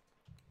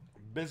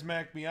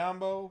 Bismack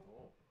Biyombo,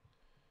 Oh.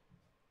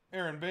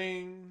 Aaron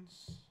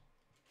Baines,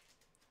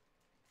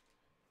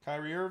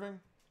 Kyrie Irving,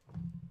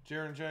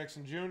 Jaren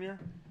Jackson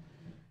Jr.,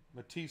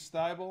 Matisse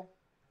Thybulle,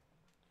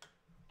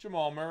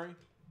 Jamal Murray,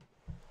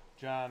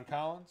 John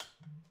Collins,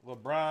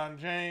 LeBron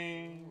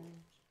James,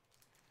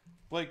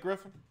 Blake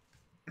Griffin,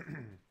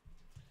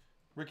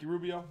 Ricky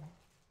Rubio,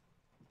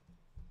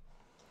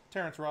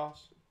 Terrence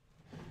Ross,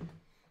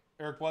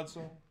 Eric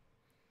Bledsoe,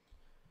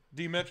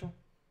 D. Mitchell,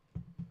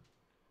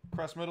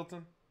 Cress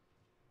Middleton,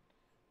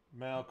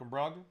 Malcolm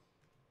Brogdon,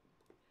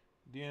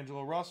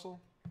 D'Angelo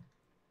Russell,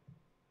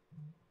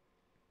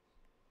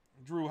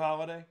 Drew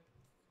Holiday,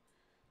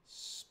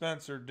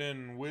 Spencer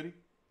Dinwiddie,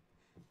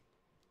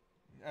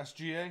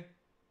 SGA,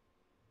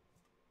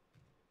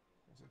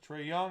 is it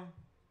Trae Young,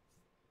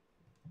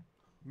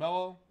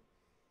 Melo,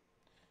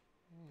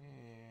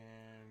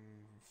 and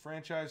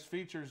franchise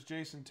features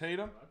Jason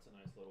Tatum Oh, that's a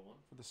nice little one.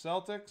 for the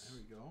Celtics.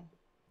 There we go.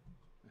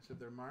 I said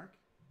their mark.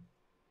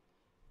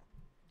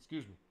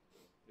 Excuse me.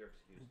 Your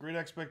excuse. Great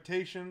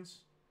Expectations,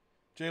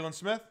 Jalen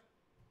Smith.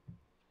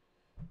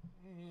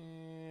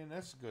 And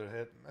that's a good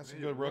hit. That's a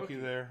Rated good rookie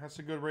rookie. there. That's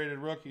a good rated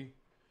rookie.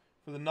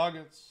 For the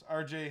Nuggets,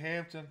 R.J.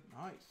 Hampton.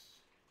 Nice.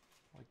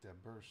 I like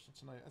that burst.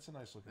 That's a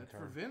nice looking That's for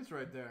card. Vince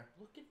right there.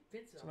 Look at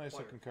Vince. It's a nice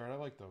looking card. I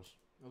like those.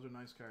 Those are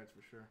nice cards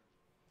for sure.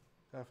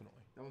 Definitely.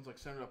 That one's like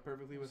centered up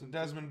perfectly with So him,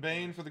 Desmond too.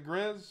 Bain for the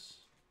Grizz.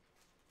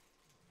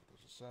 Put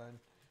those aside.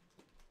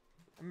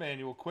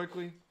 Emmanuel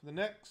Quickly for the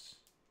Knicks.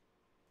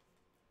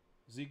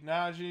 Zeke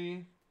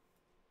Naji.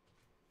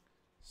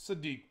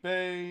 Sadiq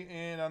Bey.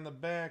 And on the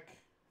back,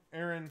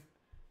 Aaron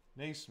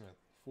Naismith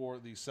for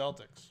the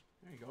Celtics.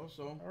 There you go.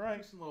 So All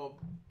right. decent little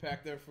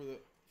pack there for the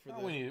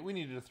Oh, we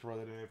needed to throw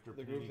that in after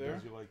the Panini group there.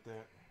 does you like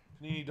that.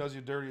 Panini does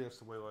you dirty. That's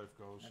the way life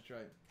goes. That's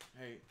right.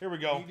 Hey, Here we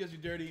go. he does you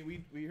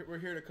dirty. We're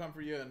here to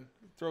comfort you. And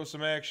Throw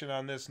some action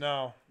on this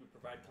now. We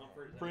provide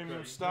comfort. Is that Premium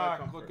correct? stock.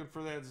 comfort. Looking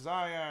for that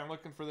Zion.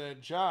 Looking for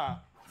that Ja.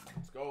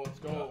 let's go. Let's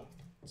go.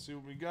 Let's see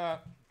what we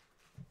got.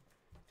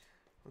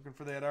 Looking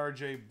for that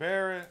R.J.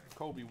 Barrett.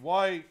 Kobe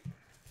White.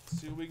 Let's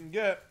see what we can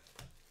get.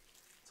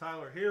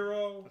 Tyler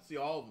Hero. Let's see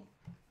all of them.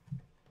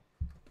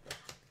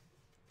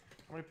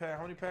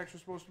 How many packs are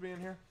supposed to be in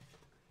here?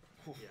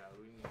 Yeah,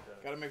 we need to.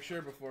 Got to make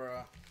sure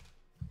before.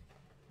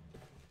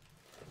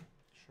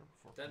 Sure,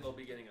 before Then they'll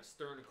be getting a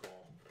stern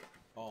call.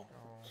 Oh,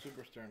 Oh.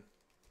 super stern.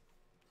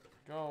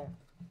 go.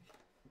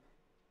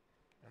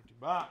 Empty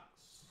box.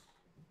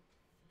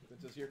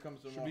 It says here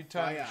comes the Should be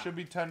 10. Should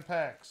be 10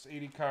 packs.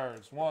 80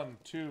 cards. 1,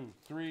 2,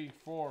 3,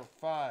 4,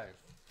 5,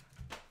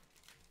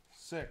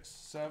 6,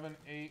 7,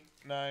 8,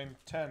 9,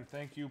 10.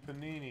 Thank you,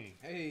 Panini.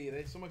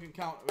 Hey, someone can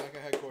count back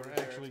at headquarters.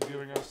 For actually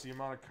giving us the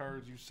amount of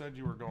cards you said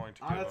you were going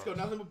to. All right, give let's go. us.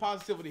 Nothing but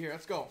positivity here.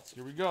 Let's go.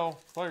 Here we go.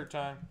 Fire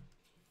time.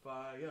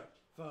 Fire,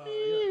 fire.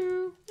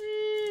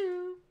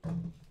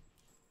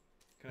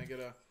 Can I get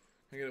a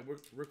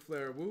Ric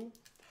Flair woo?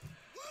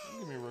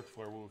 Give me a Ric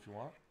Flair woo if you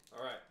want.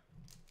 All right.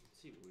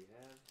 Let's see what we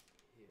have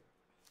here.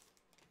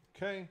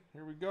 Okay,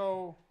 here we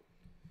go.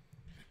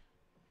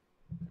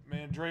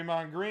 Man,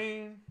 Draymond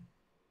Green,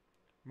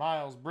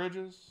 Miles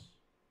Bridges,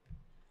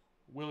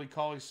 Willie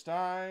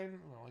Cauley-Stein.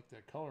 I like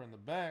that color in the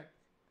back.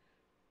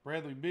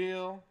 Bradley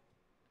Beal,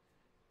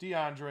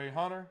 DeAndre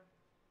Hunter,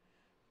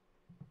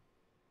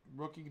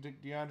 rookie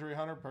DeAndre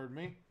Hunter. Pardon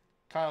me.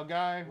 Kyle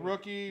Guy,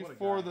 rookie what a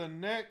for guy. the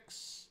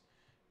Knicks.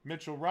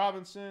 Mitchell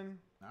Robinson,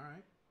 All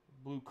right.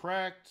 blue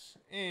cracked,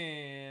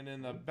 and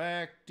in the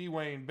back,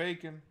 Dwayne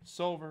Bacon,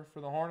 silver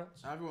for the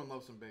Hornets. Everyone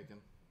loves some bacon.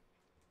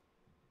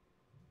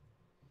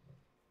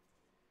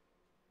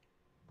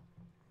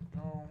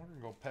 No, we're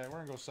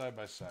gonna go side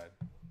by side,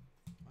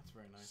 That's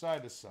very nice.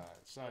 side to side,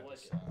 I side like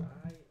to it. side.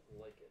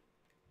 I like it.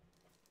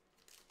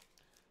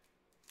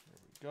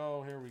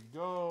 Here we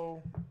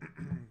go.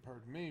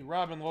 Pardon me.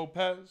 Robin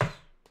Lopez,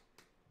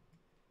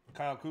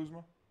 Kyle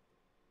Kuzma,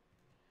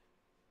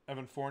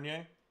 Evan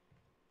Fournier,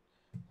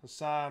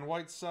 Hassan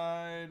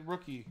Whiteside,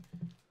 rookie,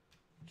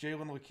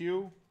 Jalen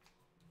LeCue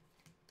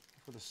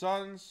for the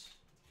Suns.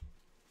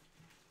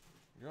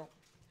 There you go.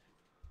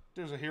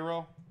 There's a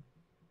hero.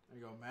 There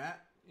you go,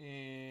 Matt.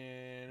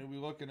 And we'll be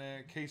looking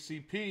at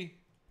KCP.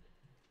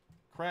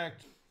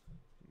 Cracked.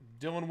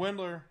 Dylan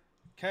Windler.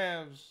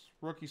 Cavs.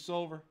 Rookie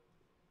silver.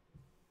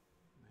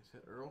 Nice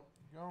hit, Earl.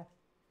 There you go.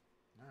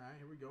 All right,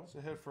 here we go. It's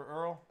a hit for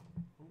Earl.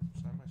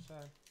 Ooh, side by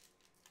side.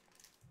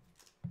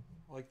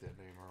 I like that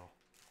name, Earl.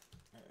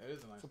 It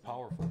is a nice. It's a name.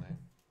 powerful name.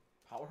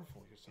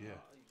 Powerful. You're saying.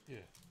 Yeah.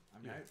 I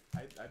mean,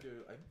 Yeah. I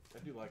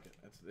do like it.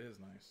 It is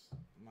nice.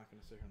 I'm not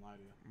gonna sit here and lie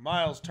to you.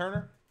 Miles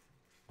Turner.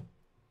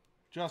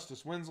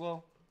 Justice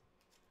Winslow.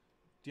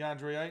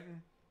 DeAndre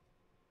Ayton.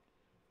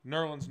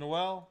 Nerlens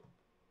Noel.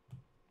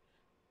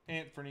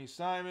 Anthony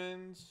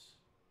Simons.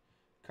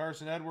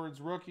 Carson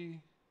Edwards,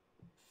 rookie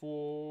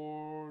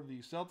for the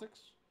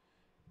Celtics.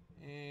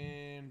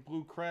 And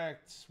blue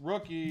cracked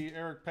rookie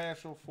Eric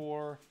Paschal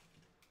for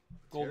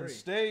Golden Terry.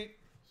 State.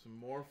 Some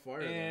more fire.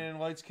 there. And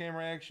lights,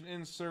 camera, action,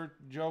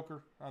 insert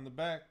Joker on the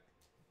back.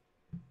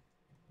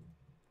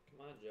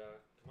 Come on,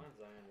 Jock. Come on,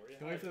 Zion. Where are you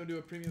Can't wait for hiding? them to do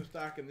a premium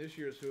stock in this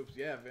year's hoops.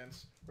 Yeah,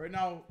 Vince. Right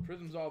now,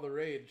 Prism's all the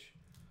rage,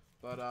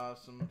 but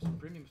some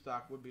premium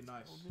stock would be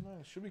nice. That would be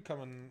nice. Should be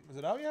coming. Is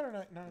it out yet or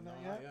not? No, not No,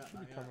 yet. not yet, Should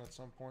not be yet. coming at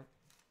some point.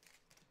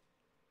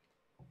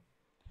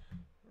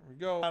 There we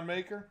go. Don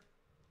Maker.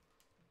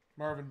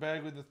 Marvin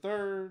Bagley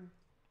III.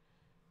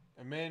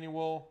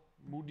 Emmanuel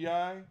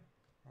Mudiay.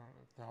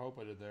 I hope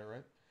I did that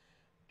right.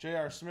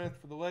 J.R. Smith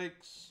for the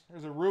Lakes.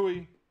 There's a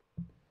Rui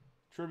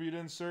tribute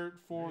insert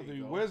for There the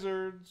you go.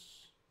 Wizards.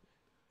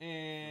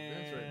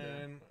 Vince right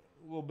there. And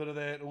a little bit of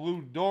that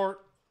Lou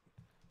Dort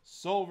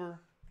silver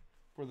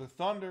for the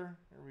Thunder.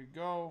 There we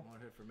go. One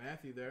hit for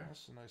Matthew there.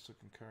 That's a nice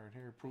looking card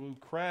here. Blue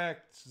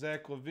cracked.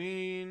 Zach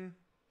LaVine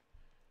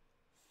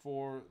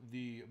for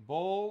the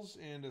Bulls.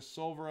 And a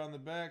silver on the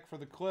back for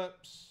the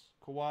Clips.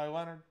 Kawhi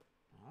Leonard.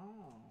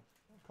 Oh,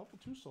 A couple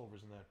two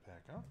silvers in that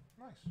pack, huh?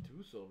 Nice.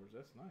 2 silvers.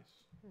 That's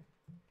nice.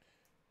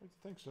 I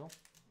think so.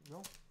 There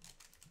you go.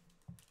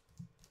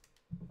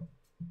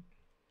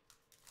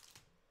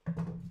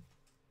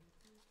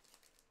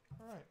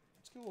 All right.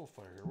 Let's get a little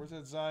fire here. Where's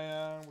that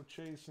Zion? We're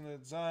chasing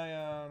that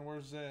Zion.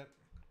 Where's that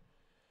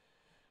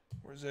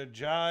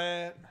Ja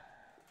at?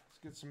 Let's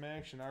get some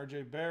action.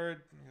 RJ Barrett.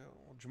 You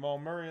got Jamal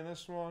Murray in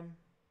this one.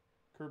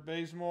 Kurt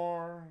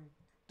Bazemore.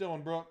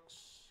 Dylan Brooks.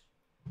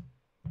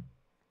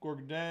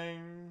 Gorgon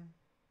Dang.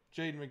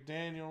 Jaden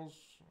McDaniels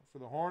for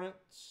the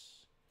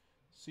Hornets.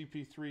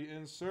 CP3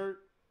 insert.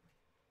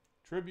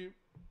 Tribute.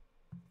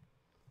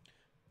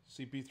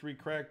 CP3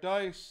 cracked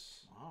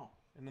ice. Wow.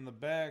 And in the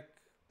back,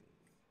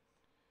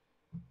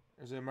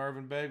 there's a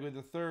Marvin Bagley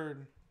III.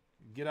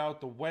 Get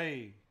out the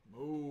way.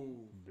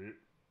 Move.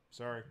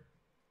 Sorry.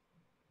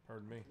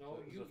 Pardon me. No,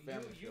 It's you a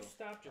family show.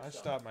 stopped I yourself.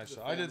 stopped It's a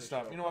myself. I did family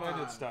stop. show. You know what? I Come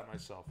did on. stop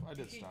myself. I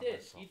did He stop did.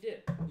 myself. He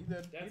did. He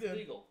did. That's he did.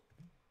 legal.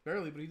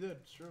 Barely, but he did.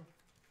 It's true.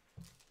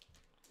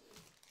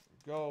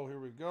 Here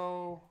we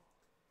go.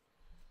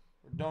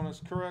 Adonis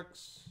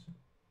Curricks.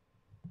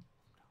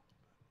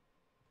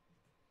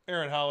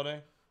 Aaron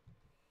Holiday.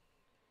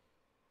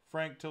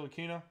 Frank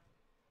Tilikina.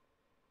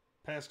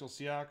 Pascal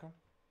Siakam.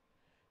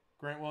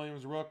 Grant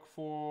Williams Rook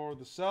for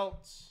the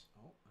Celts.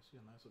 Oh, I see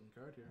a nice looking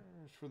card here.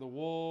 There's for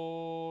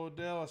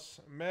the Dallas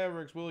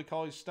Mavericks, Willie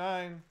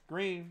Cauley-Stein.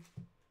 Green.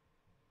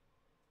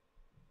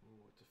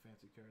 Oh, it's a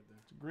fancy card there.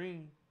 It's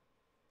green.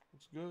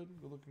 Looks good.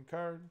 Good looking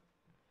card.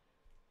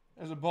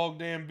 There's a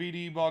Bogdan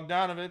BD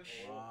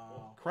Bogdanovich.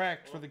 Wow.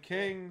 Cracked for the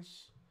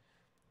Kings.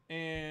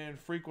 And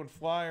frequent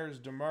flyers,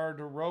 DeMar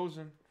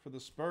DeRozan for the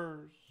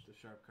Spurs. It's a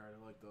sharp card.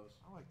 I like those.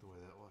 I like the way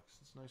that looks.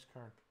 It's a nice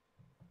card.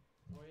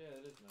 Oh yeah,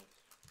 it is nice.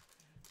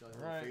 Got a All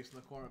little right. face in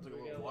the corner. It's like a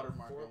We little got, what,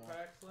 watermark. 4 almost.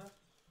 packs left.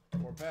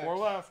 4 packs.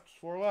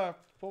 Four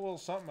left. Pull a little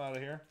something out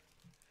of here.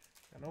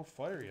 Got no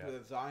fire yet.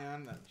 That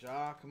Zion, that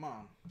Ja. Come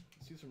on.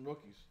 Let's see some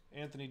rookies.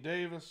 Anthony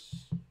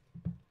Davis.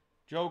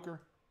 Joker.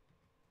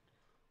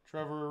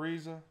 Trevor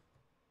Ariza.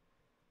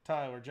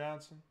 Tyler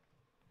Johnson.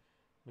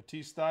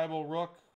 Matisse Thybulle, Rook